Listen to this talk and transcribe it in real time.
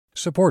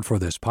Support for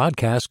this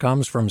podcast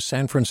comes from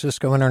San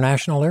Francisco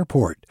International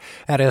Airport.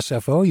 At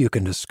SFO, you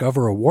can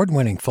discover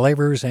award-winning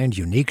flavors and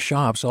unique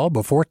shops all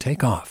before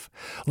takeoff.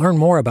 Learn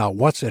more about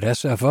what's at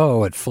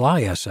SFO at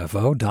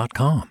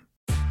flysfo.com.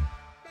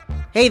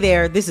 Hey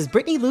there, this is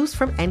Brittany Luce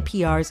from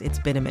NPR's It's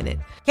Been a Minute.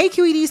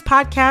 KQED's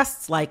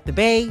podcasts like The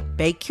Bay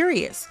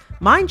Curious,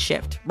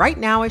 Mindshift, Right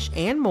Nowish,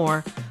 and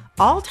more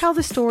all tell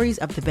the stories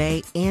of the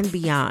Bay and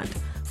beyond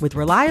with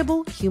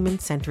reliable,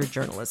 human-centered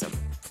journalism.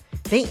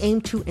 They aim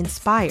to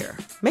inspire,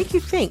 make you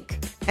think,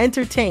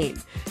 entertain,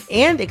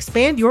 and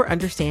expand your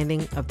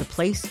understanding of the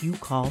place you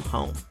call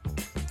home.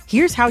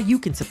 Here's how you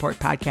can support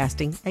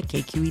podcasting at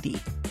KQED.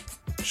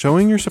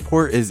 Showing your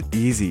support is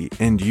easy,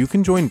 and you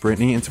can join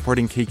Brittany in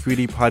supporting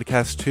KQED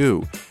Podcast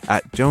too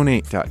at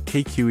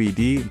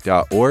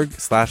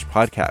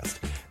donate.kqed.org/podcast.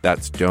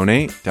 That's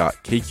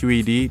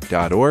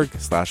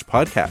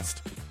donate.kqed.org/podcast.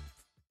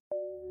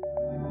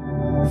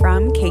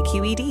 From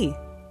KQED.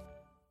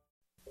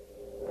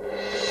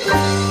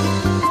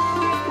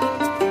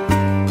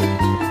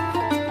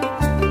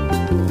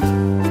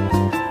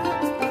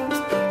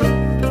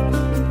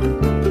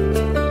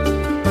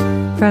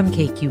 From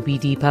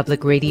KQED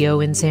Public Radio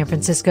in San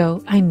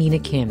Francisco, I'm Mina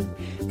Kim.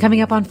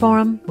 Coming up on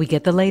Forum, we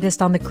get the latest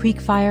on the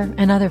Creek Fire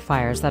and other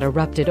fires that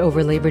erupted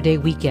over Labor Day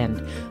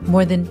weekend.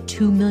 More than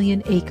 2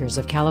 million acres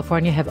of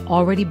California have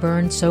already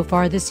burned so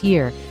far this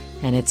year,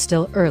 and it's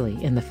still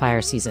early in the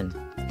fire season.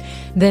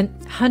 Then,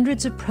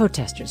 hundreds of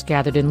protesters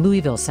gathered in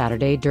Louisville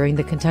Saturday during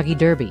the Kentucky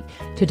Derby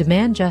to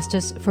demand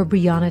justice for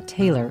Breonna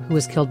Taylor, who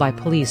was killed by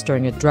police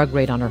during a drug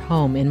raid on her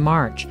home in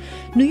March.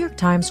 New York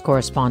Times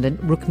correspondent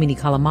Rukmini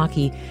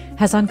Callimachi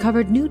has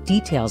uncovered new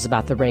details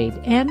about the raid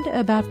and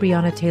about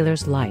Breonna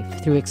Taylor's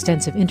life through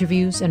extensive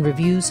interviews and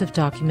reviews of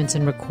documents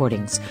and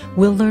recordings.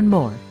 We'll learn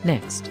more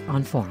next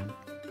on Forum.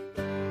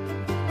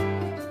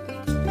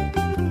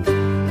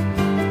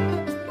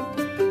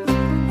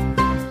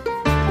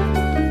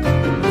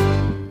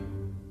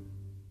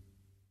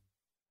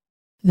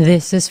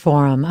 This is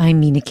Forum. I'm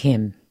Mina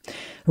Kim.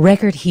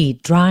 Record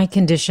heat, dry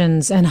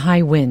conditions, and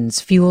high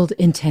winds fueled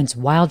intense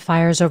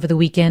wildfires over the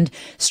weekend,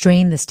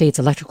 strained the state's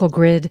electrical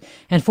grid,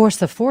 and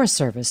forced the Forest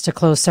Service to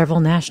close several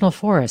national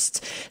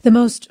forests. The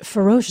most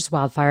ferocious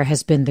wildfire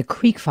has been the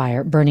Creek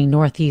Fire, burning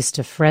northeast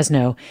of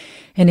Fresno.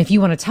 And if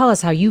you want to tell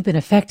us how you've been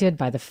affected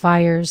by the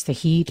fires, the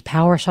heat,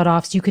 power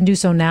shutoffs, you can do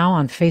so now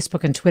on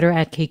Facebook and Twitter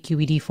at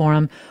KQED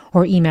Forum,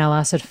 or email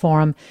us at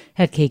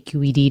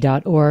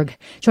forum@kqed.org.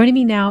 Joining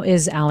me now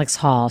is Alex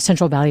Hall,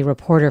 Central Valley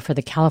reporter for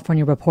the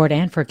California Report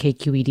and for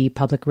KQED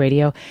Public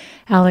Radio.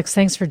 Alex,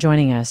 thanks for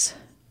joining us.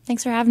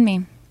 Thanks for having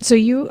me. So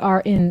you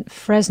are in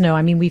Fresno.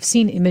 I mean, we've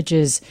seen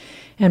images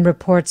and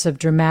reports of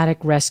dramatic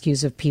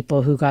rescues of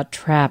people who got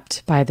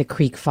trapped by the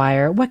Creek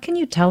Fire. What can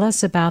you tell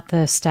us about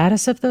the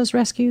status of those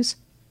rescues?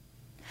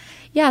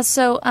 Yeah,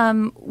 so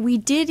we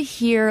did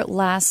hear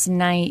last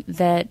night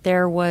that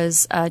there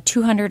was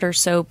 200 or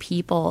so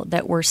people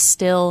that were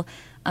still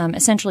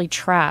essentially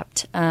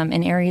trapped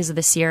in areas of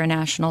the Sierra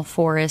National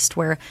Forest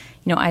where,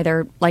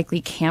 either likely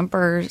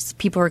campers,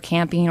 people who are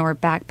camping, or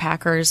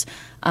backpackers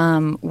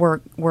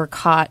were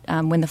caught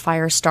when the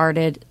fire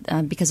started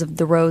because of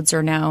the roads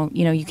are now,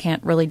 you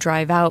can't really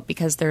drive out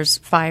because there's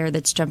fire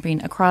that's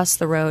jumping across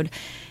the road.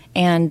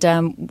 And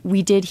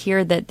we did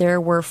hear that there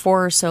were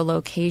 4 or so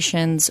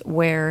locations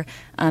where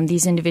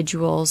these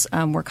individuals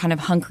were kind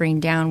of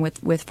hunkering down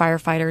with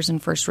firefighters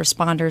and first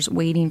responders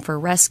waiting for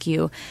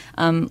rescue.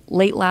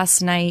 Late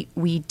last night,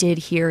 we did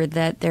hear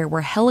that there were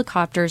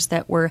helicopters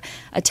that were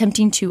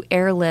attempting to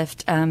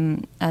airlift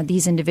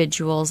these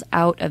individuals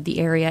out of the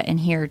area and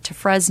here to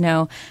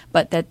Fresno,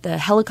 but that the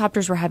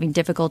helicopters were having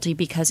difficulty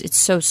because it's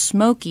so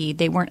smoky,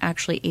 they weren't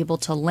actually able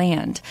to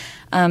land.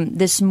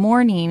 This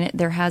morning,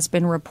 there has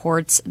been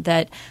reports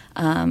that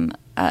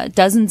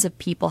dozens of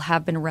people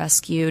have been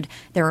rescued.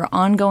 There are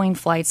ongoing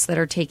flights that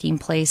are taking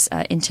place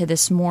into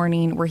this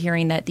morning. We're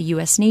hearing that the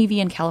U.S.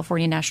 Navy and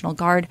California National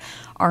Guard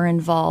are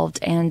involved,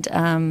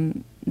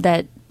 and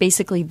that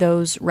basically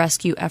those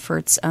rescue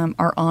efforts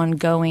are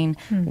ongoing,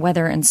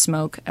 weather and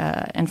smoke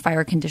and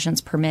fire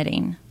conditions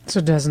permitting. So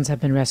dozens have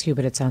been rescued,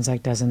 but it sounds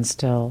like dozens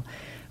still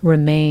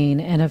remain.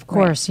 And of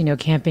course, right,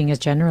 camping is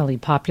generally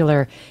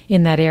popular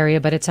in that area,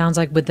 but it sounds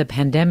like with the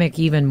pandemic,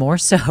 even more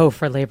so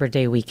for Labor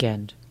Day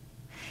weekend.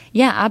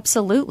 Yeah,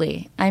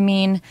 absolutely. I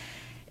mean,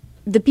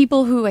 the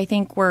people who I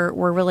think were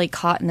really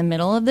caught in the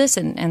middle of this,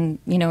 and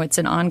it's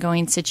an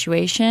ongoing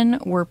situation,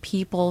 were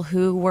people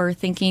who were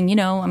thinking,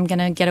 I'm going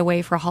to get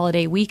away for a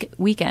holiday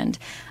weekend.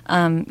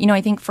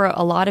 I think for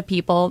a lot of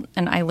people,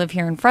 and I live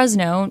here in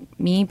Fresno,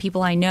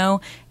 people I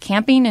know,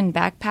 camping and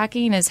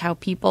backpacking is how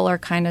people are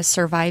kind of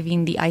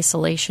surviving the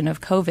isolation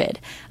of COVID.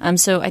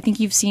 So I think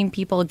you've seen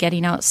people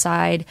getting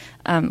outside,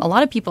 a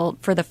lot of people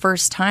for the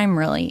first time,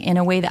 really, in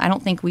a way that I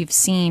don't think we've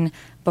seen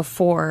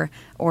before,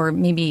 or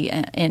maybe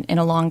in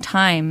a long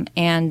time.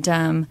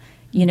 And,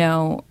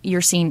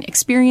 you're seeing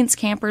experienced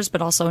campers,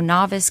 but also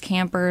novice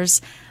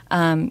campers.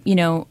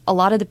 A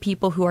lot of the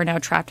people who are now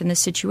trapped in this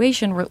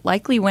situation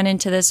likely went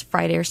into this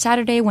Friday or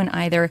Saturday when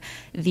either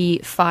the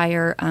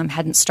fire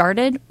hadn't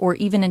started, or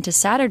even into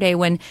Saturday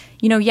when,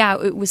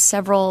 it was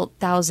several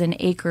thousand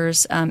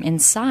acres in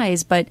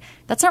size, but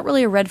that's not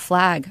really a red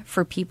flag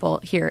for people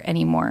here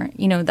anymore.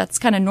 That's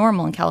kind of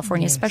normal in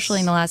California, Yes.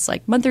 especially in the last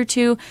month or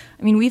two.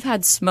 I mean, we've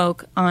had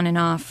smoke on and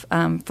off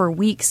for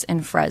weeks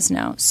in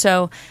Fresno.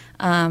 So,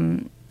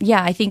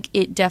 I think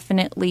it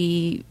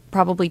definitely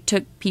probably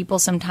took people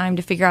some time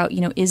to figure out,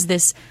 is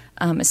this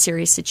a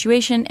serious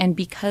situation? And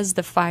because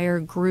the fire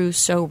grew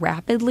so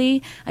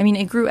rapidly,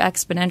 it grew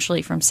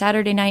exponentially from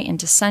Saturday night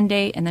into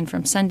Sunday, and then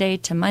from Sunday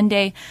to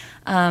Monday,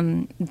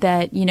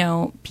 that,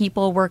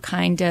 people were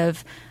kind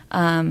of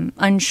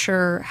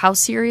unsure how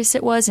serious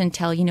it was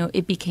until,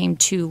 it became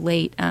too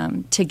late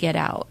to get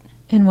out.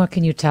 And what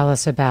can you tell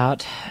us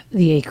about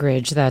the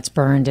acreage that's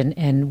burned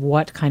and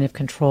what kind of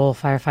control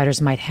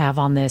firefighters might have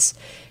on this,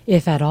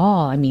 if at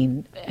all? I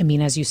mean,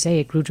 as you say,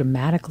 it grew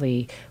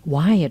dramatically.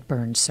 Why it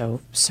burned so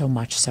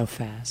much so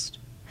fast?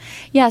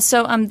 Yeah,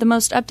 so the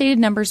most updated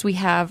numbers we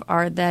have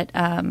are that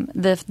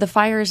the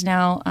fire is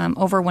now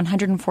over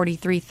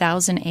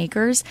 143,000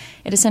 acres.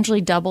 It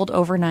essentially doubled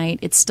overnight.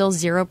 It's still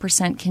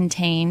 0%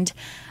 contained.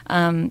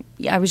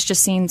 I was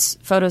just seeing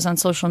photos on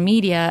social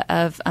media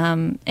of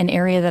an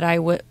area that I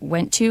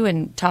went to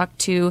and talked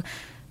to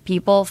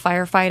people,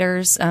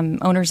 firefighters,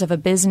 owners of a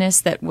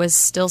business that was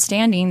still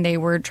standing. They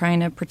were trying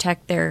to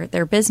protect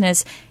their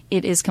business.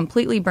 It is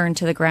completely burned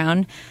to the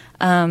ground.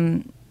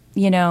 There's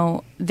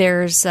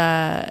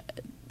the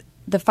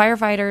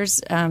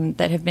firefighters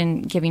that have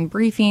been giving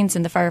briefings,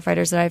 and the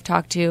firefighters that I've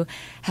talked to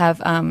have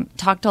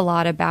talked a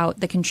lot about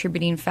the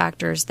contributing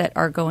factors that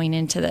are going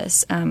into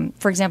this.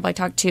 For example, I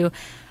talked to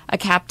a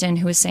captain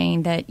who was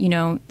saying that,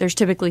 there's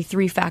typically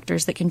 3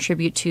 factors that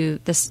contribute to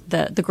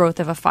the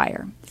growth of a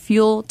fire: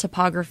 fuel,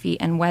 topography,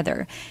 and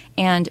weather.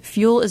 And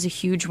fuel is a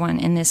huge one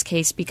in this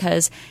case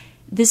because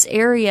this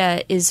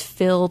area is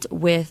filled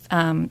with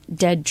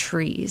dead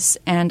trees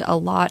and a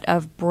lot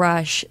of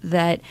brush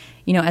that,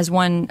 as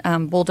one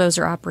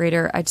bulldozer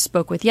operator I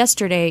spoke with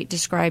yesterday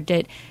described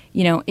it,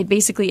 it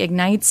basically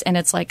ignites and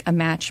it's like a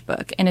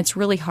matchbook. And it's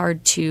really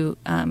hard to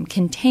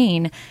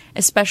contain,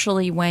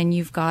 especially when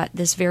you've got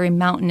this very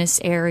mountainous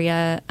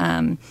area,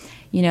 and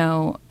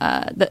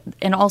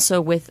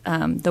also with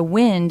the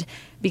wind,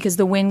 because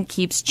the wind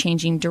keeps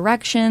changing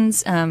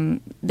directions.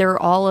 There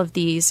are all of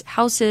these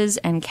houses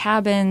and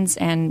cabins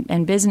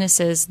and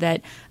businesses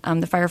that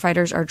the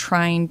firefighters are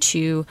trying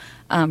to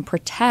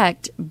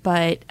protect,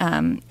 but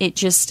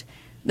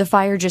the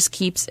fire just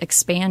keeps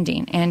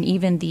expanding. And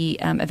even the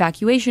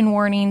evacuation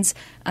warnings,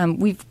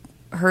 we've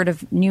heard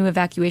of new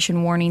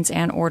evacuation warnings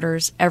and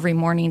orders every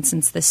morning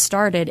since this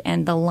started,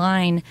 and the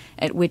line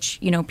at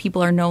which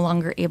people are no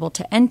longer able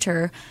to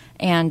enter,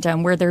 and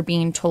where they're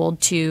being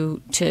told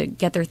to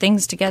get their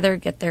things together,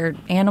 get their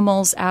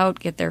animals out,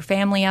 get their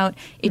family out.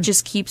 It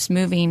just keeps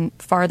moving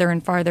farther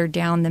and farther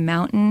down the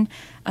mountain,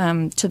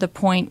 to the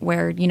point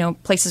where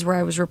places where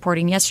I was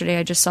reporting yesterday,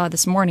 I just saw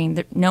this morning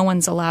that no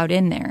one's allowed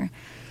in there.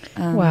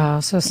 Wow,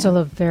 so still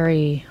a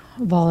very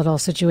volatile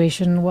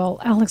situation.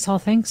 Well, Alex Hall,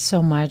 thanks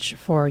so much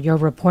for your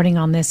reporting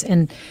on this,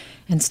 and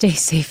stay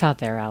safe out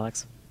there,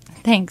 Alex.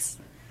 Thanks.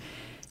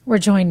 We're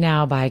joined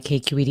now by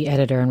KQED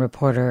editor and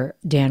reporter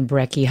Dan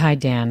Brekke. Hi,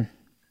 Dan.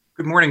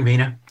 Good morning,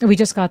 Mina. We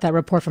just got that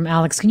report from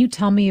Alex. Can you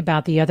tell me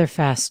about the other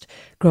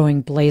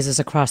fast-growing blazes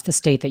across the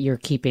state that you're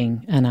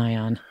keeping an eye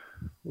on?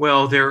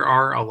 Well, there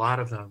are a lot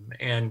of them,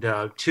 and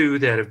 2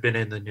 that have been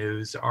in the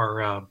news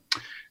are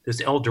this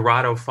El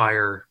Dorado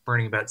fire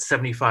burning about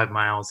 75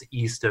 miles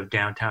east of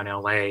downtown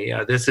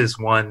LA. This is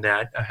one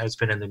that has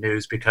been in the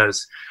news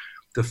because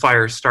the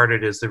fire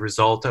started as the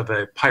result of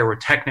a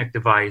pyrotechnic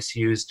device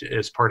used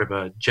as part of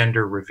a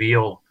gender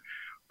reveal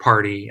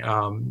party.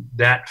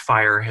 That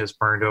fire has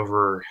burned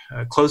over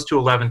close to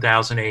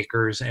 11,000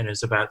 acres and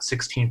is about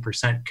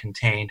 16%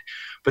 contained.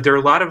 But there are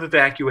a lot of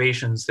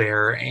evacuations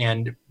there,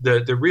 and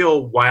the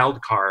real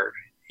wild card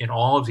in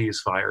all of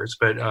these fires,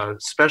 but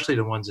especially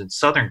the ones in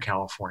Southern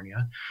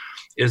California,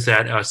 is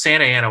that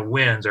Santa Ana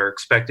winds are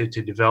expected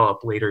to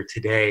develop later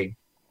today.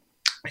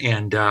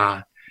 And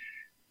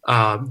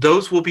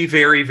those will be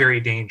very, very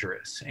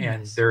dangerous.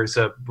 And there's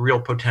a real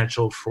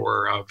potential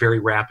for very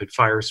rapid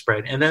fire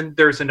spread. And then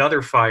there's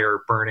another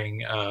fire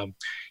burning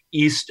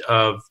east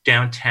of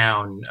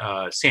downtown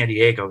San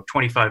Diego,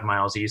 25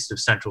 miles east of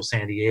central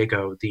San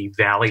Diego, the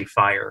Valley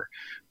Fire,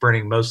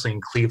 burning mostly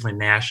in Cleveland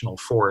National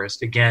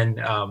Forest.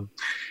 Again,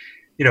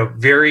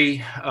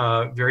 very,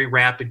 very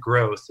rapid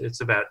growth.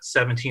 It's about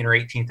 17 or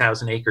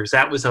 18,000 acres.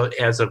 That was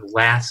as of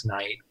last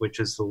night, which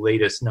is the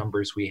latest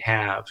numbers we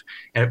have.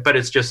 But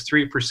it's just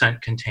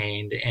 3%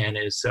 contained and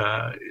is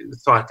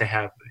thought to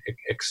have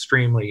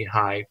extremely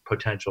high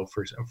potential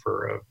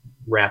for a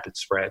rapid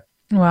spread.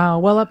 Wow.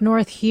 Well, up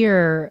north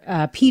here,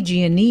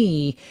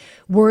 PG&E,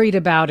 worried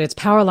about its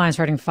power line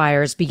starting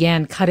fires,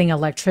 began cutting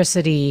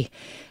electricity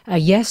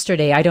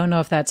yesterday. I don't know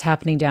if that's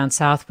happening down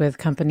south with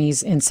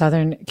companies in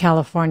Southern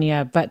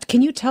California, but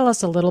can you tell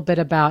us a little bit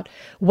about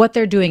what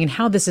they're doing and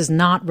how this is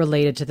not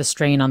related to the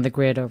strain on the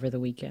grid over the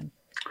weekend?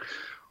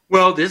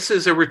 Well, this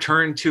is a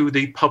return to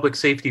the public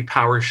safety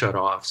power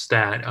shutoffs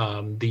that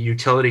the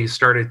utilities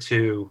started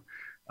to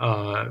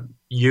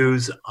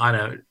use on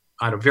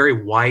a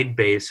very wide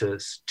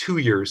basis 2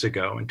 years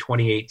ago in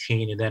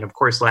 2018. And then, of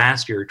course,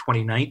 last year,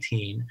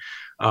 2019,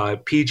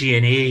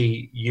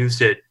 PG&E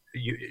used it,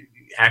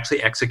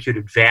 actually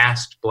executed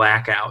vast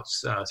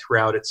blackouts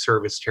throughout its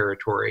service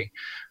territory.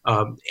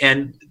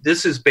 And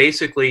this is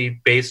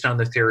basically based on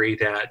the theory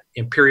that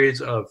in periods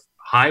of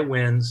high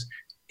winds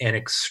and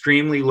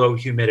extremely low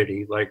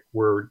humidity, like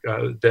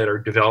that are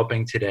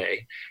developing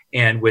today,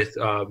 and with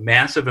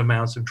massive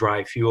amounts of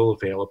dry fuel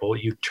available,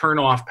 you turn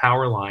off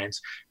power lines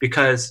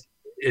because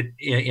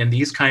in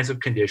these kinds of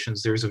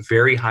conditions, there's a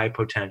very high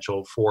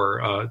potential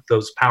for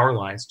those power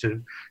lines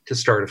to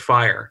start a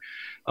fire.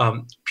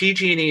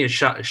 PG&E has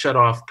shut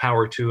off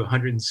power to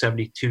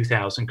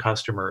 172,000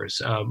 customers,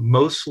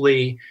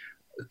 mostly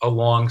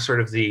along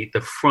sort of the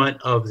front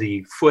of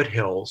the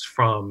foothills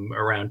from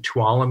around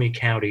Tuolumne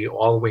County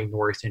all the way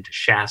north into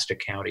Shasta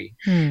County.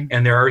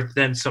 And there are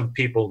then some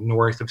people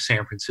north of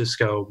San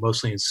Francisco,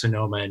 mostly in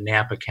Sonoma and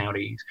Napa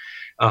counties,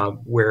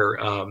 where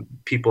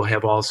people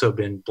have also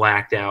been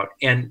blacked out.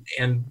 And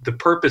the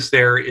purpose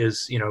there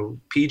is,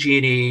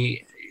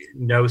 PG&E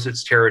knows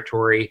its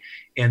territory,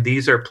 and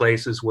these are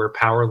places where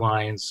power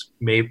lines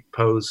may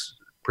pose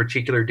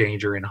particular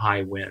danger in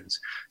high winds.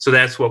 So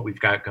that's what we've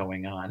got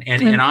going on.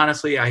 And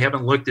honestly, I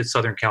haven't looked at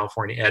Southern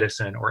California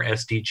Edison or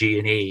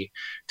SDG&E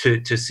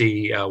to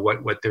see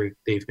what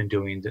they've been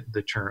doing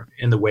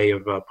in the way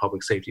of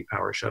public safety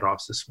power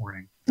shutoffs this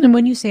morning. And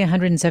when you say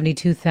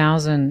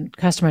 172,000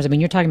 customers, I mean,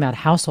 you're talking about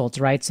households,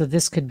 right? So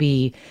this could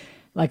be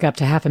like up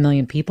to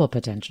 500,000 people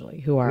potentially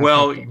who are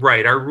affected.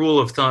 Right. Our rule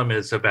of thumb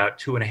is about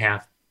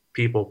 2.5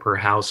 people per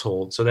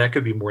household. So that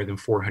could be more than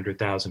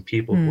 400,000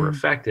 people who are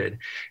affected.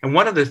 And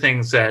one of the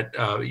things that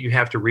you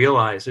have to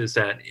realize is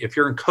that if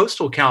you're in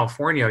coastal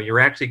California,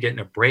 you're actually getting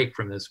a break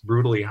from this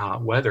brutally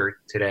hot weather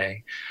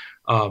today.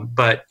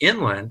 But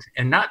inland,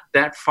 and not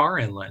that far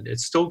inland,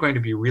 it's still going to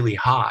be really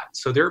hot.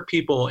 So there are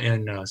people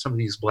in some of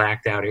these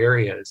blacked out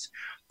areas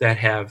that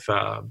have,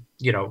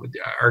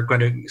 are going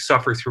to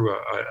suffer through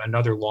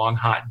another long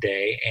hot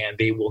day, and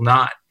they will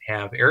not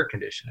have air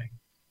conditioning.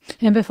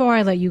 And before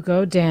I let you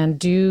go, Dan,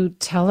 do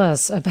tell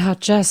us about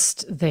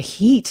just the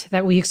heat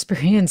that we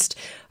experienced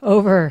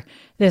over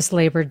this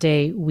Labor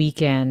Day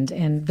weekend.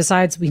 And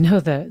besides, we know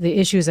the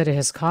issues that it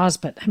has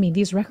caused, but I mean,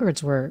 these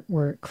records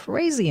were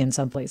crazy in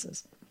some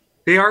places.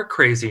 They are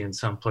crazy in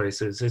some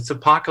places. It's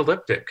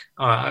apocalyptic.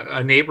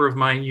 A neighbor of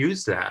mine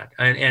used that.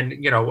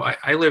 And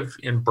I live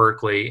in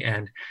Berkeley,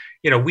 and,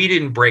 we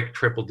didn't break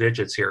triple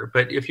digits here.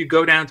 But if you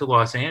go down to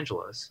Los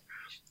Angeles,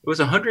 it was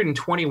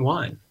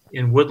 121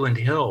 in Woodland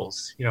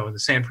Hills, in the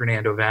San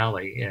Fernando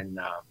Valley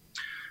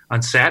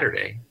on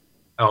Saturday.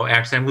 Oh,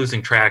 actually, I'm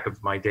losing track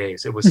of my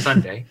days. It was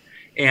Sunday.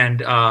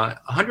 And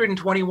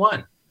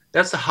 121.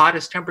 That's the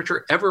hottest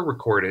temperature ever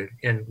recorded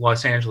in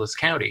Los Angeles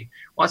County.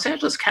 Los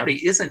Angeles County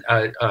isn't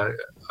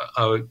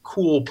a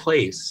cool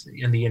place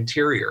in the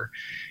interior.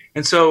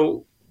 And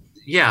so,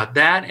 yeah,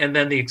 that and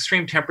then the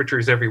extreme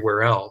temperatures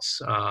everywhere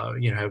else,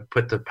 have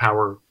put the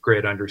power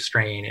grid under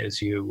strain, as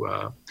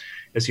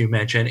you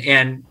mentioned.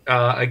 And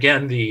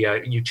again,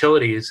 the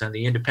utilities and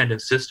the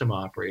independent system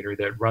operator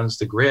that runs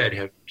the grid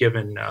have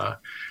given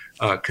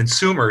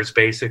consumers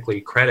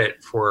basically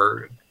credit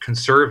for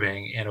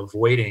conserving and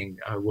avoiding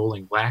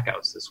rolling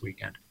blackouts this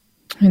weekend.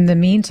 In the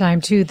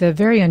meantime, too, the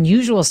very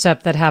unusual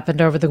step that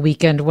happened over the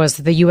weekend was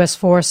the U.S.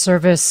 Forest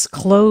Service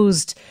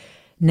closed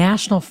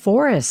national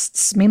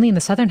forests, mainly in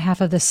the southern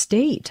half of the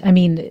state. I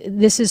mean,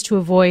 this is to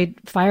avoid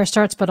fire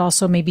starts, but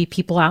also maybe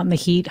people out in the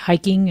heat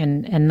hiking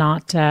and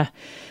not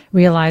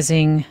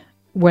realizing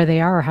where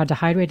they are or how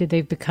dehydrated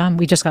they've become.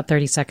 We just got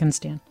 30 seconds,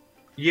 Dan.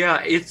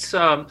 Yeah, it's.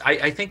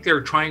 I think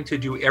they're trying to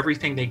do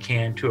everything they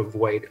can to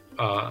avoid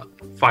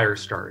fire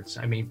starts.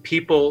 I mean,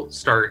 people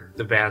start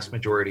the vast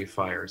majority of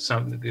fires.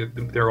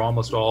 They're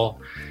almost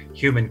all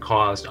human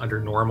caused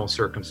under normal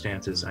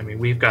circumstances. I mean,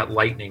 we've got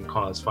lightning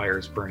caused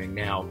fires burning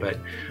now, but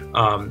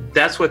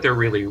that's what they're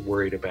really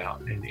worried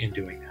about in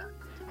doing that.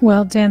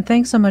 Well, Dan,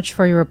 thanks so much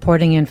for your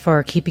reporting and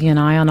for keeping an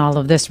eye on all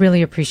of this.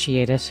 Really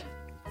appreciate it.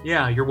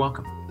 Yeah, you're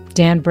welcome.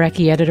 Dan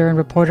Brekke, editor and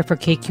reporter for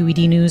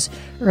KQED News.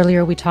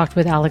 Earlier, we talked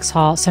with Alex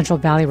Hall, Central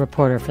Valley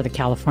reporter for the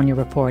California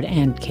Report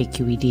and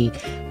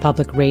KQED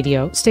Public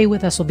Radio. Stay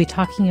with us. We'll be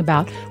talking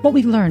about what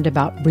we learned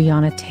about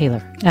Breonna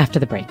Taylor after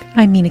the break.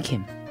 I'm Mina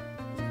Kim.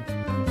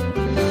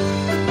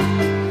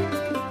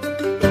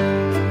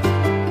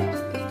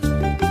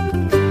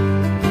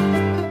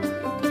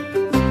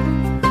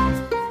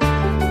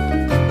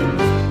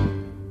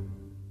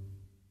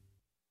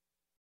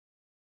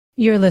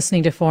 You're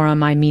listening to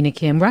Forum. I'm Mina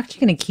Kim. We're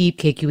actually going to keep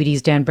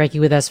KQED's Dan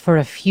Brekke with us for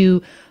a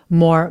few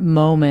more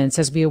moments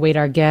as we await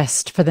our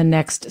guest for the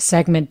next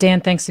segment. Dan,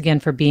 thanks again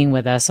for being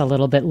with us a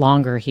little bit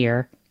longer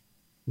here.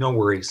 No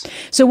worries.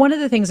 So one of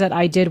the things that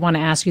I did want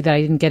to ask you that I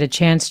didn't get a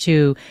chance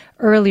to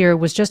earlier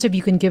was just if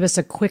you can give us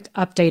a quick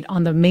update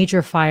on the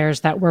major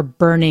fires that were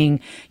burning,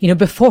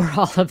 before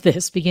all of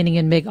this, beginning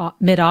in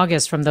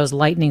mid-August from those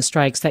lightning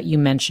strikes that you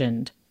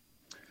mentioned.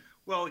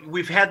 Well,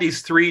 we've had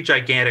these 3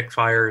 gigantic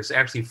fires,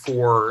 actually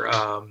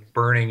 4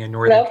 burning in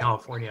Northern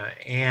California,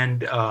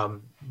 and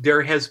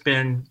there has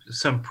been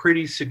some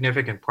pretty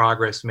significant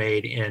progress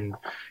made in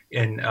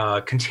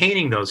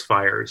containing those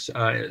fires,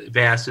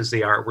 vast as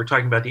they are. We're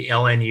talking about the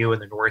LNU in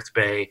the North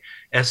Bay,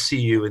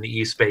 SCU in the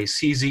East Bay,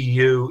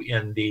 CZU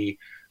in the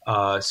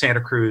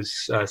Santa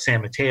Cruz,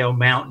 San Mateo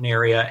mountain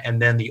area,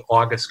 and then the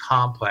August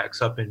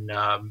complex up in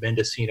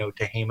Mendocino,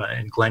 Tehama,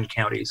 and Glenn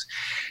counties.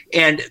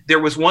 And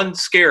there was one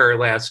scare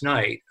last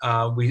night,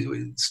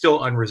 we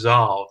still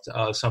unresolved.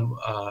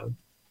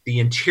 The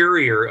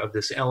interior of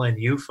this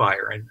LNU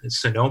fire in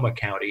Sonoma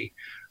County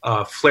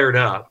flared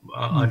up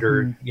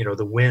under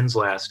the winds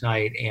last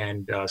night,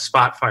 and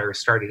spot fires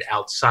started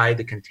outside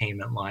the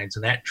containment lines,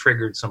 and that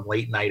triggered some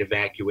late night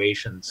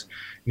evacuations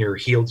near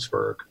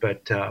Healdsburg.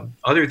 But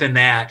other than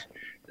that,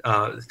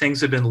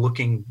 things have been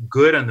looking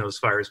good on those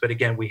fires. But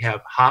again, we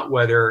have hot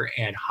weather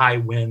and high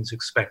winds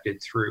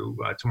expected through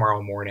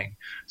tomorrow morning.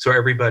 So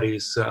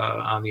everybody's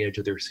on the edge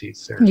of their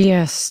seats there.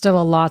 Yes,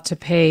 still a lot to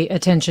pay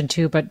attention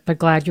to, but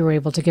glad you were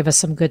able to give us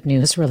some good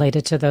news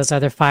related to those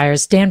other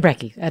fires. Dan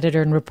Brekke,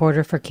 editor and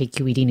reporter for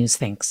KQED News.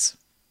 Thanks.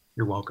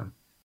 You're welcome.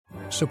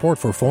 Support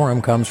for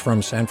Forum comes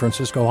from San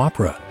Francisco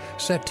Opera.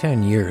 Set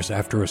 10 years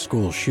after a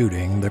school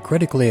shooting, the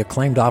critically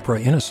acclaimed opera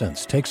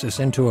Innocence takes us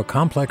into a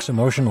complex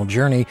emotional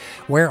journey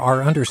where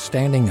our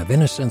understanding of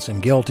innocence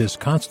and guilt is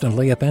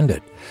constantly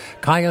upended.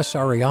 Kaya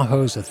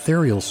Sariaho's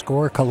ethereal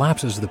score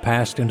collapses the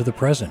past into the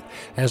present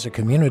as a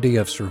community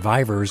of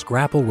survivors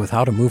grapple with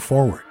how to move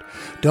forward.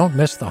 Don't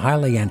miss the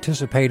highly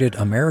anticipated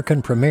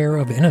American premiere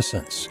of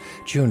Innocence,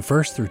 June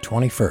 1st through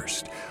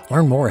 21st.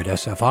 Learn more at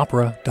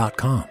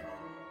sfopera.com.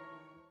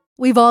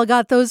 We've all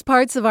got those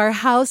parts of our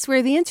house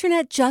where the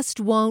internet just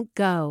won't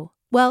go.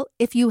 Well,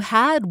 if you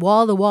had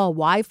wall-to-wall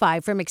Wi-Fi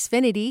from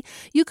Xfinity,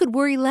 you could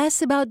worry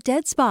less about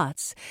dead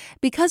spots.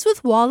 Because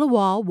with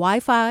wall-to-wall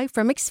Wi-Fi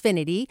from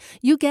Xfinity,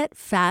 you get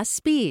fast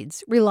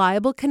speeds,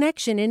 reliable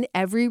connection in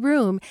every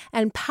room,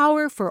 and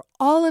power for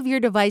all of your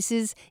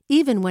devices,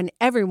 even when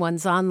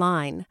everyone's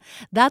online.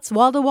 That's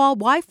wall-to-wall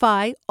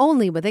Wi-Fi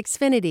only with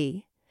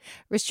Xfinity.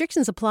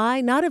 Restrictions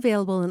apply, not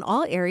available in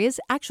all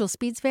areas. Actual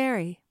speeds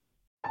vary.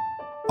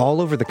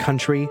 All over the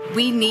country,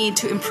 we need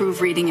to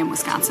improve reading in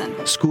Wisconsin.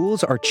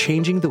 Schools are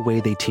changing the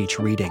way they teach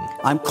reading.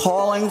 I'm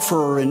calling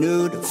for a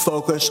renewed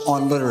focus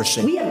on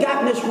literacy. We have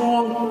gotten this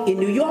wrong in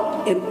New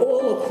York and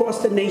all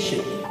across the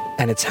nation.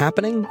 And it's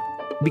happening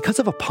because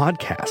of a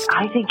podcast.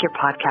 I think your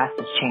podcast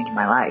has changed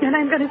my life. And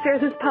I'm going to share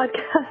this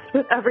podcast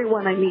with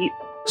everyone I meet.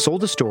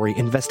 Sold a Story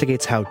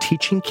investigates how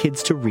teaching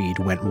kids to read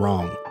went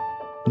wrong.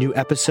 New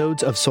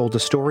episodes of Sold a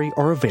Story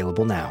are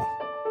available now.